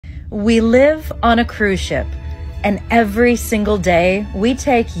We live on a cruise ship, and every single day we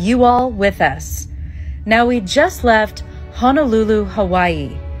take you all with us. Now we just left Honolulu,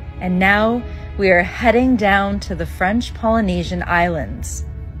 Hawaii, and now we are heading down to the French Polynesian Islands.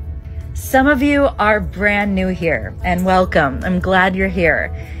 Some of you are brand new here, and welcome. I'm glad you're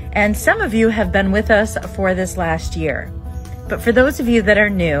here. And some of you have been with us for this last year. But for those of you that are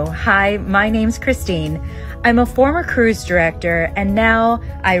new, hi, my name's Christine. I'm a former cruise director, and now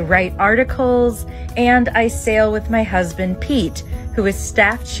I write articles and I sail with my husband, Pete, who is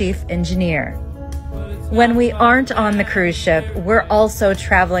staff chief engineer. When we aren't on the cruise ship, we're also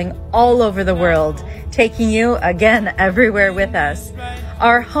traveling all over the world, taking you, again, everywhere with us.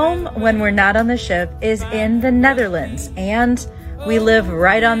 Our home when we're not on the ship is in the Netherlands, and we live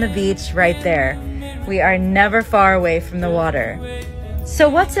right on the beach right there. We are never far away from the water. So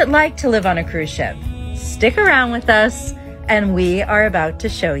what's it like to live on a cruise ship? Stick around with us, and we are about to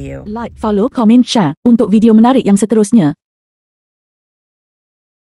show you. Like, follow, comment, share untuk video menarik yang seterusnya.